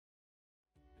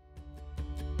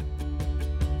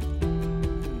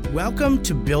Welcome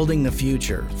to Building the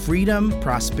Future, Freedom,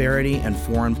 Prosperity, and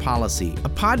Foreign Policy, a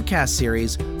podcast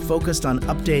series focused on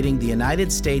updating the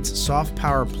United States soft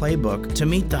power playbook to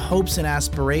meet the hopes and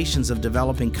aspirations of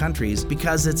developing countries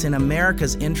because it's in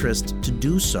America's interest to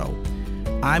do so.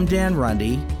 I'm Dan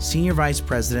Runde, Senior Vice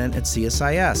President at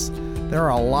CSIS. There are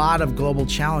a lot of global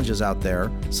challenges out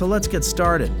there, so let's get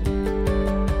started.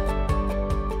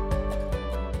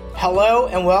 Hello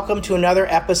and welcome to another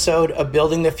episode of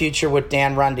Building the Future with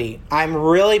Dan Runde. I'm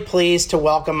really pleased to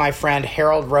welcome my friend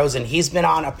Harold Rosen. He's been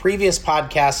on a previous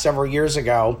podcast several years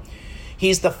ago.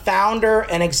 He's the founder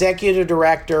and executive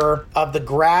director of the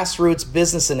Grassroots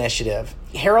Business Initiative.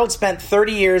 Harold spent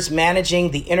 30 years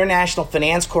managing the International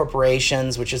Finance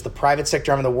Corporations, which is the private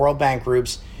sector arm of the World Bank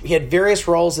groups. He had various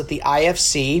roles at the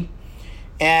IFC,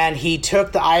 and he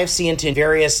took the IFC into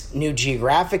various new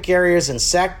geographic areas and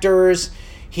sectors.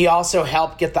 He also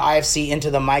helped get the IFC into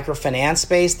the microfinance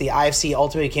space. The IFC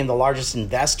ultimately became the largest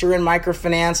investor in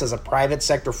microfinance as a private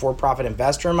sector for-profit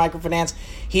investor in microfinance.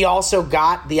 He also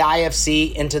got the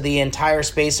IFC into the entire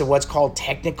space of what's called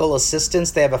technical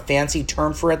assistance. They have a fancy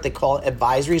term for it. They call it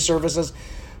advisory services.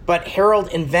 But Harold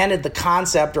invented the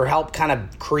concept or helped kind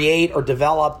of create or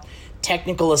develop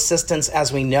technical assistance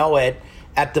as we know it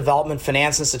at development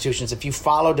finance institutions. If you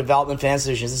follow development finance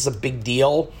institutions, this is a big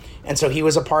deal. And so he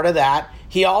was a part of that.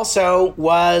 He also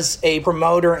was a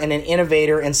promoter and an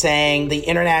innovator in saying the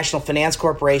International Finance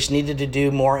Corporation needed to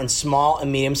do more in small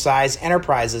and medium-sized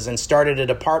enterprises and started a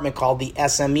department called the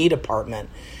SME department.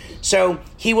 So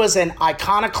he was an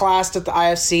iconoclast at the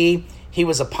IFC. He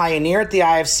was a pioneer at the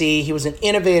IFC. He was an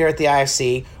innovator at the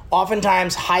IFC.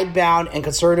 Oftentimes, hidebound and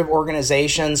conservative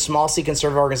organizations, small C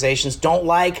conservative organizations, don't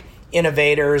like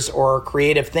innovators or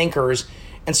creative thinkers.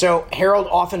 And so Harold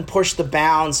often pushed the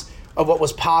bounds of what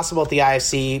was possible at the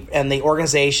IFC, and the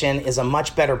organization is a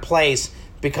much better place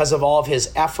because of all of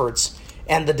his efforts.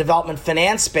 And the development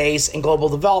finance space and global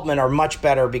development are much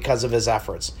better because of his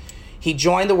efforts. He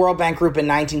joined the World Bank Group in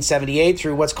 1978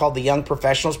 through what's called the Young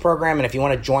Professionals Program. And if you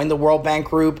want to join the World Bank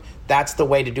Group, that's the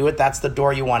way to do it. That's the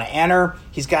door you want to enter.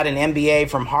 He's got an MBA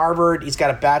from Harvard. He's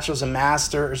got a bachelor's and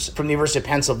master's from the University of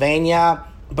Pennsylvania.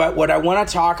 But what I want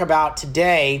to talk about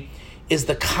today is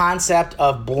the concept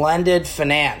of blended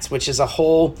finance, which is a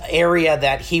whole area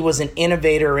that he was an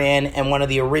innovator in and one of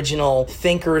the original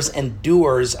thinkers and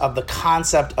doers of the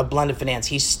concept of blended finance.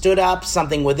 He stood up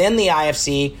something within the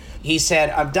IFC. He said,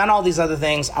 I've done all these other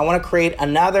things. I want to create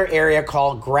another area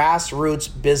called grassroots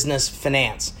business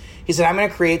finance. He said, I'm going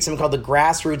to create something called the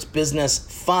Grassroots Business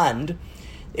Fund.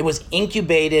 It was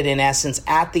incubated, in essence,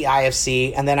 at the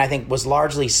IFC, and then I think was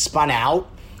largely spun out.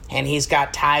 And he's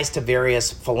got ties to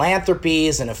various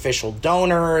philanthropies and official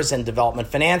donors and development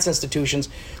finance institutions.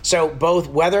 So both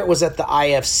whether it was at the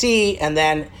IFC and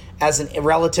then as a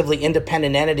relatively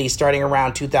independent entity starting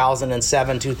around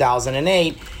 2007,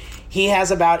 2008, he has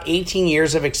about 18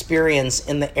 years of experience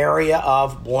in the area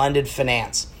of blended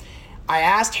finance. I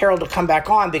asked Harold to come back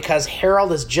on because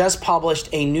Harold has just published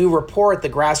a new report. The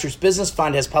Grassroots Business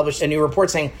Fund has published a new report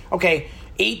saying, okay,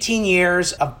 18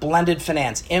 years of blended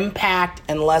finance, impact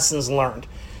and lessons learned.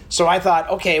 So I thought,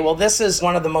 okay, well, this is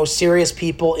one of the most serious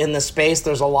people in the space.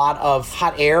 There's a lot of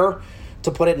hot air,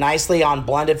 to put it nicely, on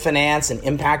blended finance and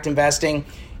impact investing.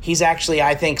 He's actually,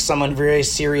 I think, someone very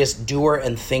serious doer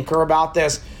and thinker about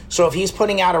this. So if he's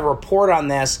putting out a report on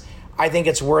this, I think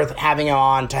it's worth having him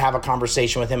on to have a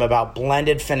conversation with him about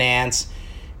blended finance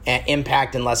and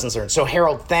impact and lessons learned. So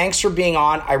Harold, thanks for being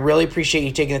on. I really appreciate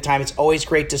you taking the time. It's always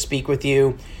great to speak with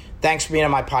you. Thanks for being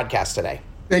on my podcast today.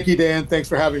 Thank you, Dan. Thanks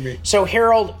for having me. So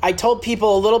Harold, I told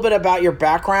people a little bit about your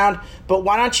background, but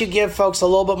why don't you give folks a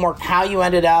little bit more how you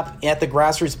ended up at the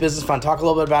Grassroots Business Fund? Talk a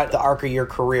little bit about the arc of your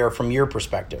career from your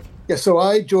perspective. Yeah, so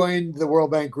I joined the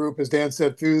World Bank Group, as Dan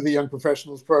said, through the Young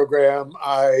Professionals Program.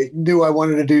 I knew I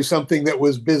wanted to do something that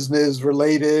was business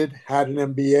related, had an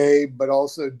MBA, but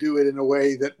also do it in a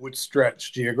way that would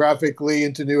stretch geographically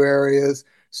into new areas,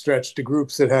 stretch to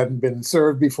groups that hadn't been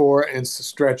served before, and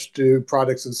stretch to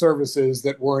products and services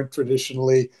that weren't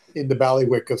traditionally in the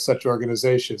bailiwick of such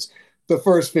organizations. The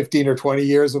first 15 or 20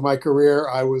 years of my career,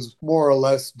 I was more or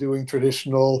less doing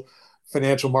traditional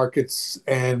financial markets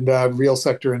and real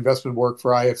sector investment work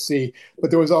for IFC. But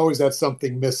there was always that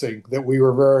something missing, that we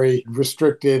were very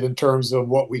restricted in terms of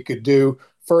what we could do.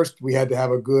 First, we had to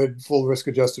have a good full risk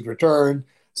adjusted return.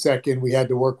 Second, we had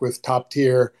to work with top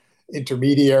tier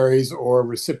intermediaries or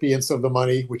recipients of the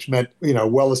money, which meant,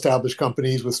 well-established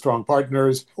companies with strong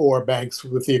partners or banks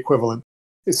with the equivalent.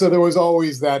 So there was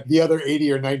always that. The other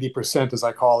 80 or 90%, as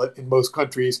I call it, in most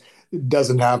countries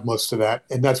doesn't have most of that.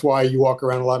 And that's why you walk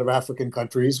around a lot of African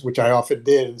countries, which I often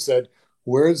did, and said,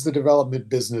 where's the development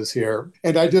business here?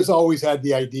 And I just always had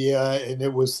the idea, and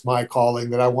it was my calling,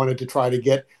 that I wanted to try to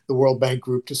get the World Bank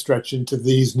Group to stretch into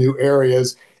these new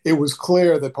areas. It was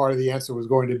clear that part of the answer was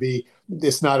going to be,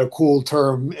 it's not a cool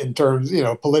term in terms,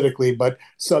 politically, but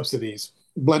subsidies.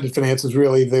 Blended finance is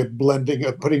really the blending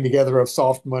of putting together of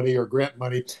soft money or grant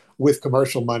money with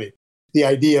commercial money. The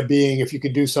idea being, if you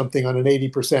can do something on an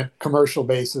 80% commercial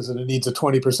basis and it needs a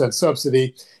 20%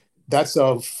 subsidy, that's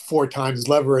a 4 times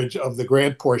leverage of the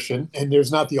grant portion. And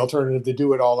there's not the alternative to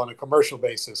do it all on a commercial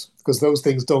basis, because those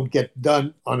things don't get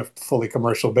done on a fully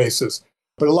commercial basis.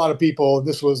 But a lot of people,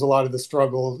 this was a lot of the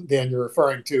struggle, Dan, you're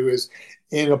referring to, is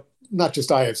not just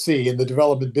IFC, in the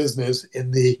development business,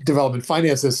 in the development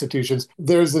finance institutions,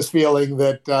 there's this feeling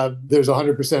that there's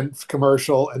 100%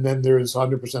 commercial and then there's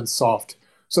 100% soft.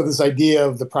 So this idea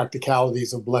of the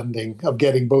practicalities of blending, of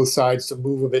getting both sides to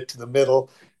move a bit to the middle,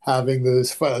 having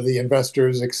the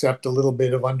investors accept a little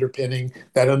bit of underpinning.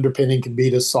 That underpinning can be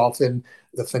to soften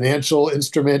the financial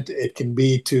instrument. It can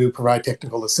be to provide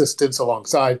technical assistance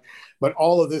alongside. But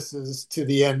all of this is to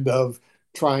the end of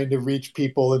trying to reach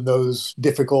people in those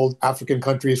difficult African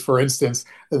countries, for instance,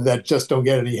 that just don't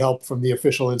get any help from the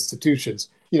official institutions.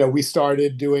 We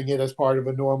started doing it as part of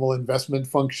a normal investment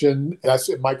function.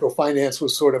 Microfinance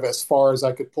was sort of as far as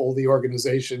I could pull the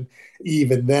organization.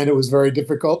 Even then, it was very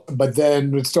difficult. But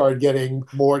then it started getting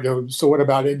more. So what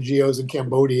about NGOs in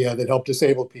Cambodia that help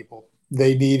disabled people?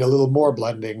 They need a little more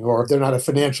blending, or they're not a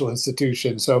financial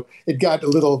institution. So it got a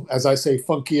little, as I say,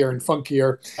 funkier and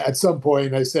funkier. At some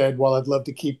point, I said, well, I'd love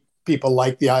to keep people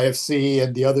like the IFC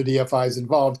and the other DFIs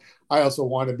involved. I also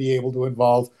want to be able to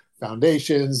involve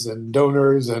foundations and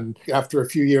donors. And after a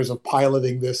few years of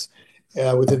piloting this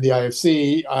within the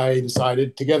IFC, I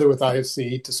decided, together with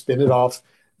IFC, to spin it off.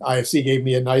 IFC gave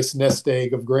me a nice nest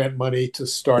egg of grant money to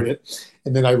start it.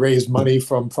 And then I raised money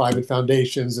from private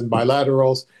foundations and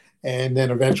bilaterals, and then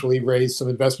eventually raised some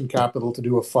investment capital to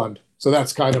do a fund. So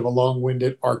that's kind of a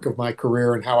long-winded arc of my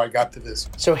career and how I got to this.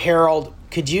 So Harold,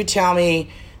 could you tell me,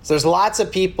 there's lots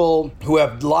of people who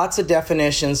have lots of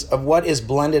definitions of what is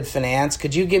blended finance.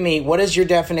 Could you give me, what is your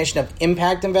definition of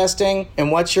impact investing,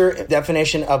 and what's your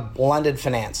definition of blended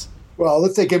finance? Well,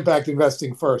 let's take impact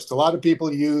investing first. A lot of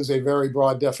people use a very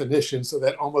broad definition so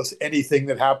that almost anything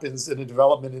that happens in a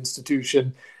development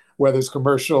institution, whether it's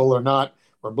commercial or not,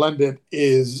 or blended,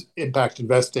 is impact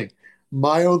investing.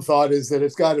 My own thought is that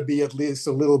it's got to be at least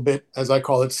a little bit, as I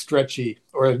call it, stretchy,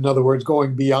 or in other words,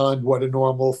 going beyond what a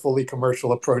normal, fully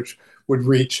commercial approach would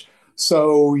reach.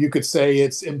 So you could say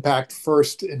it's impact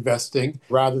first investing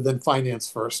rather than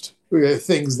finance first.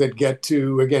 Things that get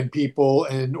to, again, people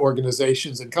and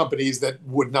organizations and companies that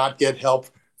would not get help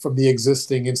from the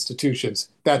existing institutions.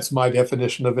 That's my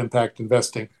definition of impact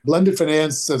investing. Blended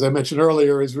finance, as I mentioned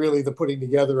earlier, is really the putting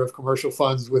together of commercial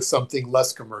funds with something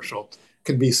less commercial. It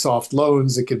can be soft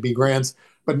loans, it could be grants,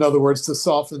 but in other words, to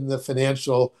soften the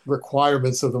financial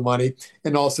requirements of the money,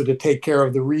 and also to take care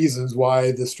of the reasons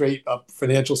why the straight up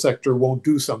financial sector won't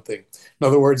do something. In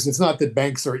other words, it's not that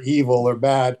banks are evil or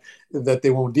bad, that they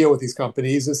won't deal with these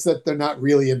companies. It's that they're not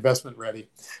really investment ready.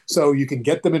 So you can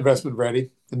get them investment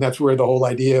ready. And that's where the whole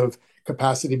idea of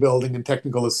capacity building and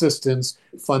technical assistance,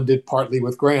 funded partly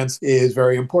with grants, is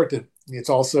very important. It's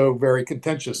also very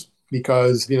contentious,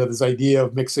 because this idea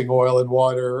of mixing oil and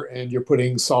water and you're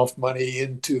putting soft money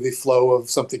into the flow of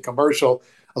something commercial,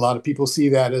 a lot of people see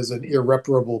that as an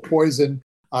irreparable poison.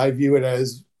 I view it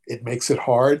as it makes it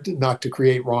hard not to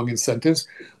create wrong incentives.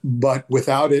 But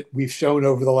without it, we've shown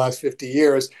over the last 50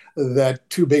 years that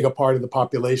too big a part of the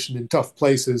population in tough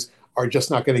places are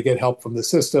just not going to get help from the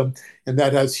system. And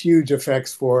that has huge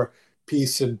effects for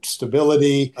peace and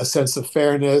stability, a sense of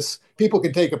fairness. People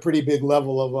can take a pretty big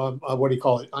level of,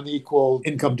 unequal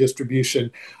income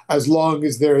distribution, as long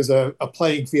as there's a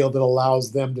playing field that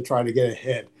allows them to try to get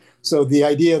ahead. So the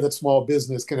idea that small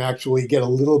business can actually get a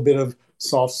little bit of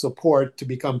soft support to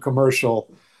become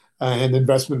commercial and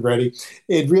investment ready,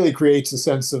 it really creates a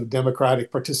sense of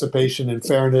democratic participation and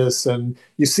fairness. And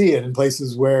you see it in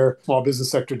places where small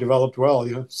business sector developed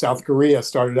well. South Korea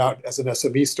started out as an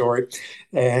SME story.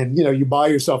 And, you buy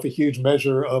yourself a huge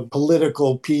measure of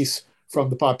political peace from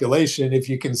the population if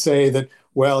you can say that,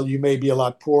 well, you may be a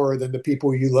lot poorer than the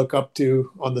people you look up to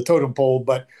on the totem pole,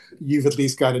 but you've at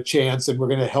least got a chance, and we're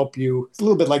going to help you. It's a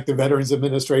little bit like the Veterans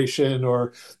Administration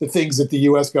or the things that the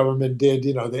U.S. government did,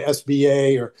 the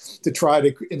SBA, or to try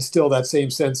to instill that same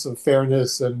sense of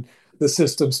fairness. And the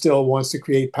system still wants to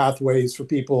create pathways for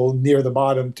people near the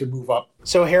bottom to move up.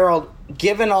 So Harold,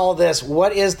 given all this,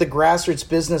 what is the Grassroots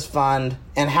Business Fund,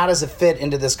 and how does it fit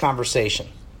into this conversation?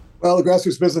 Well, the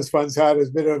Grassroots Business Funds had a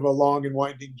bit of a long and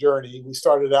winding journey. We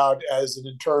started out as an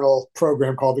internal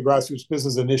program called the Grassroots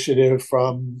Business Initiative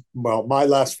from, well, my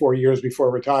last 4 years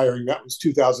before retiring. That was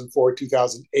 2004,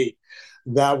 2008.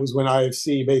 That was when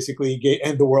IFC basically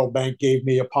and the World Bank gave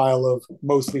me a pile of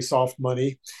mostly soft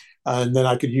money. And then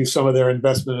I could use some of their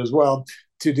investment as well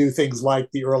to do things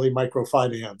like the early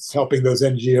microfinance, helping those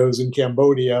NGOs in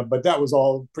Cambodia. But that was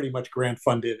all pretty much grant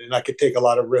funded, and I could take a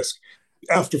lot of risk.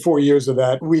 After 4 years of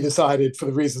that, we decided, for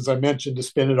the reasons I mentioned, to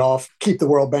spin it off, keep the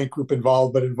World Bank Group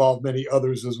involved, but involve many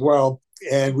others as well.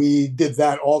 And we did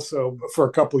that also for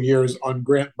a couple of years on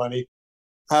grant money.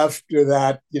 After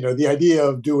that, the idea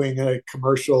of doing a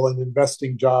commercial and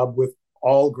investing job with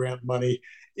all grant money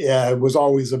was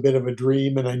always a bit of a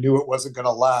dream, and I knew it wasn't going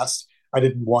to last. I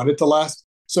didn't want it to last.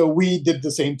 So we did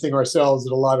the same thing ourselves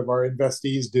that a lot of our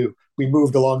investees do. We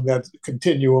moved along that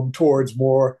continuum towards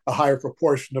a higher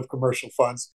proportion of commercial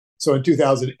funds. So in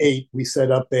 2008, we set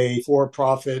up a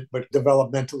for-profit but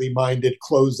developmentally minded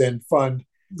closed-end fund.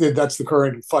 That's the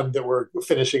current fund that we're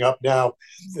finishing up now.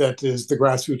 That is the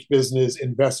Grassroots Business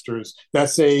Investors.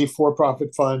 That's a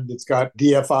for-profit fund. It's got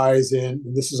DFIs in,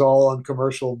 and this is all on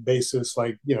commercial basis,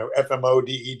 like FMO,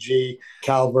 DEG,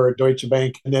 Calvert, Deutsche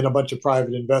Bank, and then a bunch of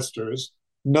private investors.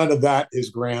 None of that is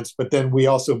grants, but then we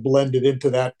also blended into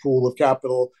that pool of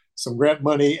capital some grant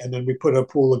money, and then we put a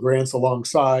pool of grants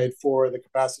alongside for the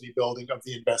capacity building of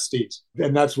the investees.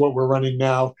 And that's what we're running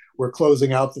now. We're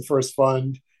closing out the first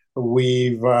fund.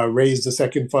 We've raised a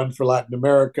second fund for Latin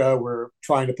America. We're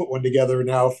trying to put one together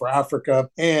now for Africa.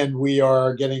 And we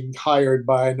are getting hired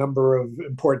by a number of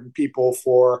important people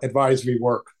for advisory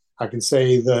work. I can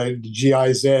say the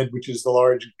GIZ, which is the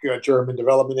large German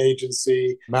development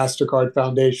agency, MasterCard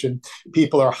Foundation,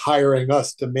 people are hiring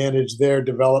us to manage their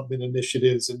development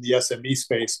initiatives in the SME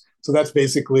space. So that's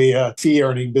basically a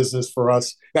fee-earning business for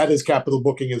us. That is capital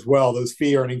booking as well. Those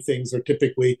fee-earning things are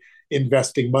typically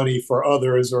investing money for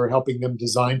others or helping them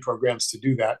design programs to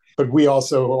do that. But we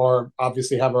also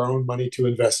obviously have our own money to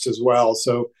invest as well.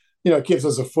 So it gives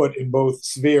us a foot in both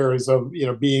spheres of,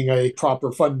 being a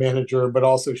proper fund manager, but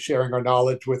also sharing our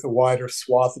knowledge with a wider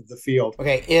swath of the field.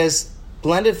 Okay. Is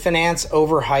blended finance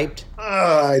overhyped?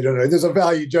 I don't know. There's a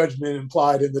value judgment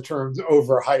implied in the terms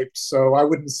overhyped. So I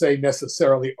wouldn't say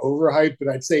necessarily overhyped, but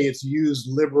I'd say it's used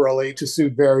liberally to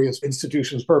suit various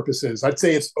institutions' purposes. I'd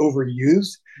say it's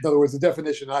overused. In other words, the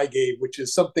definition I gave, which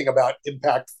is something about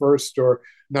impact first, or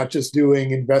not just doing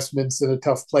investments in a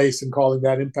tough place and calling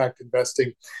that impact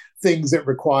investing, things that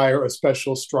require a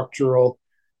special structural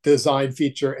design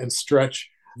feature and stretch.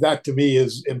 That to me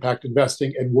is impact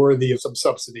investing and worthy of some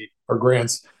subsidy or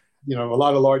grants. A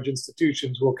lot of large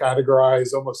institutions will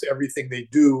categorize almost everything they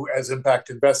do as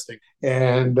impact investing.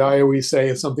 And I always say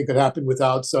if something could happen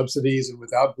without subsidies and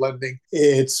without blending,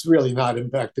 it's really not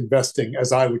impact investing,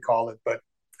 as I would call it. But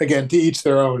again, to each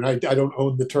their own. I don't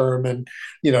own the term, and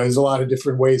there's a lot of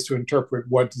different ways to interpret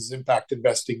what does impact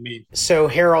investing mean. So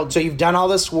Harold, you've done all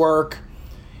this work.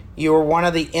 You were one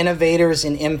of the innovators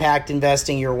in impact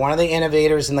investing. You're one of the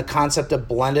innovators in the concept of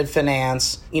blended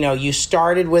finance. You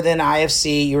started within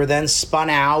IFC. You were then spun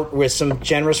out with some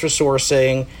generous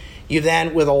resourcing. You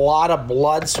then, with a lot of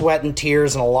blood, sweat, and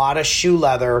tears and a lot of shoe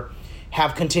leather,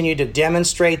 have continued to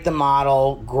demonstrate the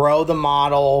model, grow the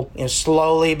model,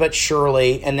 slowly but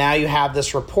surely, and now you have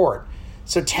this report.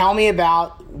 So tell me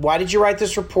about, why did you write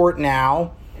this report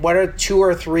now? What are 2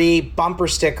 or 3 bumper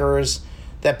stickers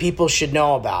that people should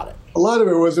know about it? A lot of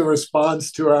it was a response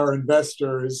to our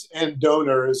investors and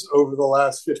donors over the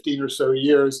last 15 or so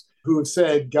years who have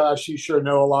said, gosh, you sure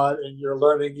know a lot and you're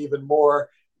learning even more.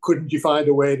 Couldn't you find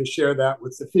a way to share that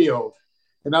with the field?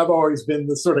 And I've always been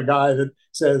the sort of guy that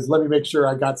says, let me make sure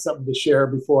I got something to share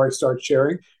before I start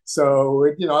sharing. So,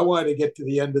 I wanted to get to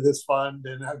the end of this fund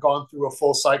and have gone through a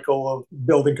full cycle of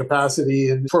building capacity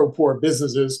in pro-poor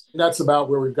businesses. And that's about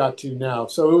where we've got to now.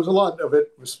 So it was a lot of it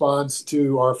response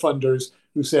to our funders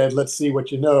who said, let's see what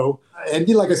you know. And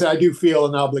like I said, I do feel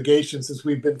an obligation, since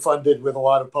we've been funded with a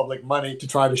lot of public money, to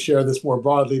try to share this more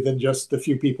broadly than just the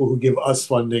few people who give us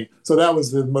funding. So that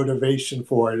was the motivation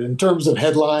for it. In terms of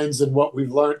headlines and what we've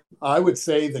learned, I would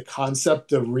say the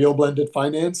concept of real blended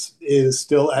finance is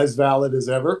still as valid as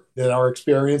ever. That our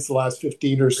experience the last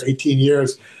 15 or 18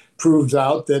 years proves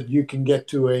out that you can get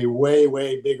to a way,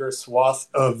 way bigger swath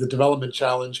of the development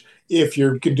challenge if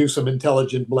you can do some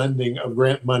intelligent blending of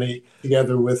grant money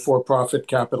together with for-profit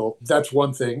capital. That's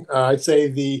one thing. I'd say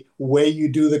the way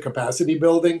you do the capacity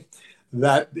building,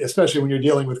 that especially when you're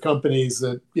dealing with companies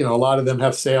that, a lot of them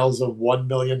have sales of $1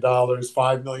 million,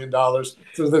 $5 million.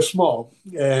 So they're small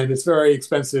and it's very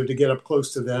expensive to get up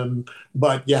close to them,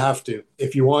 but you have to.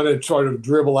 If you want to sort of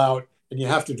dribble out and you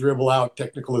have to dribble out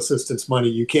technical assistance money.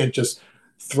 You can't just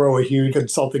throw a huge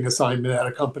consulting assignment at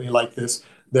a company like this.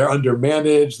 They're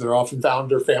undermanaged. They're often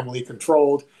founder family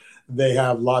controlled. They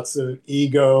have lots of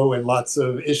ego and lots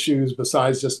of issues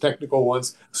besides just technical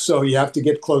ones. So you have to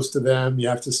get close to them. You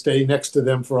have to stay next to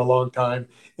them for a long time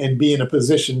and be in a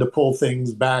position to pull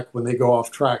things back when they go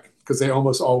off track, because they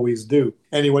almost always do.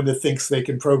 Anyone that thinks they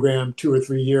can program 2 or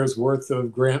 3 years worth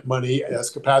of grant money as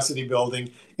capacity building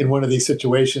in one of these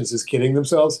situations is kidding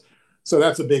themselves. So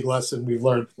that's a big lesson we've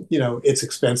learned. It's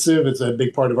expensive. It's a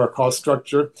big part of our cost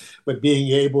structure, but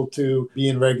being able to be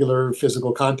in regular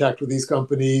physical contact with these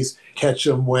companies, catch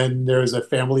them when there's a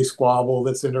family squabble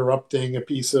that's interrupting a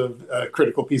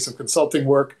critical piece of consulting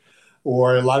work,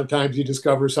 or a lot of times you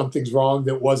discover something's wrong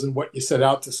that wasn't what you set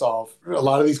out to solve. A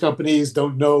lot of these companies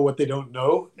don't know what they don't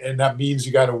know, and that means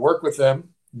you got to work with them,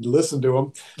 listen to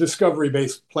them.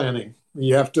 Discovery-based planning.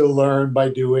 You have to learn by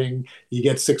doing. You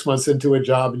get 6 months into a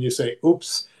job and you say,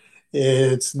 oops,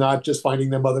 it's not just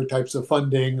finding them other types of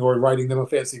funding or writing them a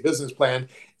fancy business plan.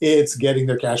 It's getting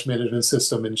their cash management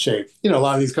system in shape. A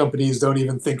lot of these companies don't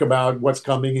even think about what's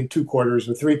coming in 2 quarters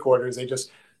or 3 quarters. They just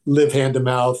live hand to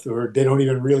mouth, or they don't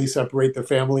even really separate their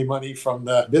family money from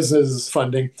the business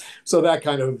funding. So that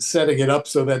kind of setting it up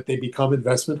so that they become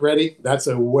investment ready, that's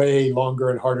a way longer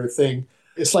and harder thing.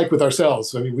 It's like with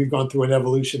ourselves. I mean, we've gone through an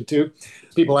evolution too.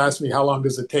 People ask me, how long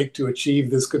does it take to achieve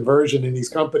this conversion in these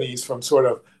companies from sort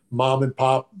of mom and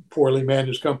pop, poorly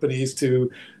managed companies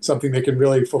to something that can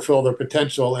really fulfill their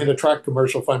potential and attract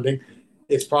commercial funding?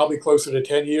 It's probably closer to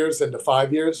 10 years than to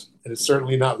 5 years, and it's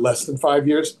certainly not less than 5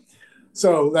 years.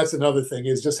 So that's another thing,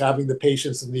 is just having the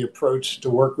patience and the approach to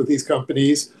work with these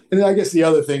companies. And I guess the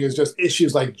other thing is just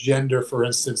issues like gender, for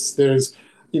instance. There's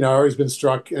I've always been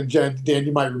struck, and Dan,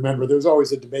 you might remember, there was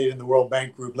always a debate in the World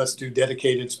Bank Group, let's do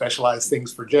dedicated, specialized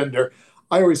things for gender.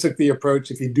 I always took the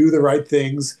approach, if you do the right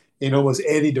things in almost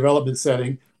any development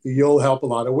setting, you'll help a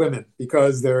lot of women,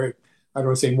 because they're, I don't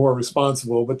want to say more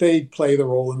responsible, but they play the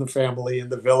role in the family, in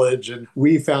the village. And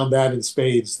we found that in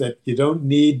spades, that you don't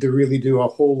need to really do a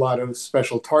whole lot of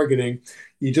special targeting.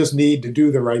 You just need to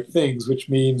do the right things, which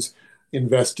means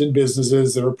invest in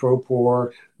businesses that are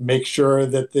pro-poor, make sure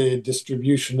that the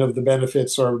distribution of the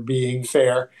benefits are being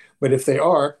fair. But if they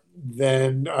are,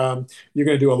 then you're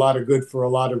going to do a lot of good for a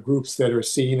lot of groups that are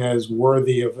seen as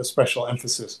worthy of a special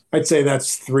emphasis. I'd say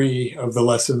that's 3 of the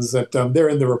lessons that they're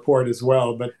in the report as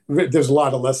well, but there's a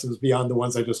lot of lessons beyond the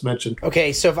ones I just mentioned.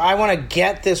 Okay, so if I want to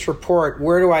get this report,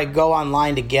 where do I go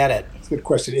online to get it? That's a good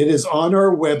question. It is on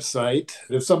our website.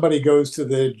 If somebody goes to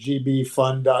the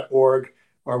gbfund.org,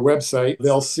 our website,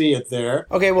 they'll see it there.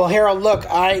 Okay, well, Harold, look,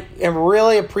 I am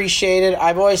really appreciated.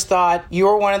 I've always thought you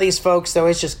were one of these folks that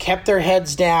always just kept their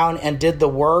heads down and did the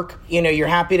work. You're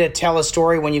happy to tell a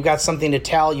story when you've got something to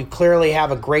tell. You clearly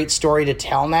have a great story to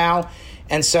tell now.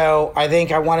 And so I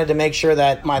think I wanted to make sure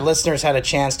that my listeners had a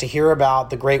chance to hear about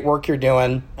the great work you're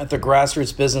doing at the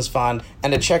Grassroots Business Fund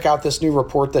and to check out this new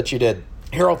report that you did.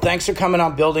 Harold, thanks for coming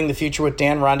on Building the Future with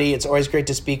Dan Runde. It's always great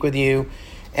to speak with you.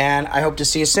 And I hope to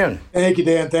see you soon. Thank you,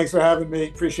 Dan. Thanks for having me.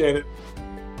 Appreciate it.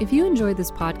 If you enjoyed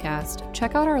this podcast,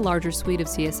 check out our larger suite of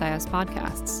CSIS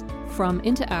podcasts. From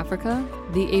Into Africa,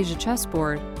 The Asia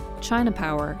Chessboard, China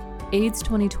Power, AIDS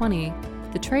 2020,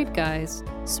 The Trade Guys,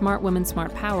 Smart Women,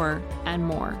 Smart Power, and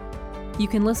more. You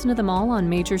can listen to them all on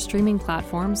major streaming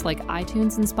platforms like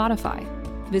iTunes and Spotify.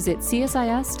 Visit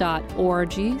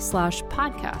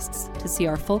csis.org/podcasts to see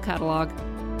our full catalog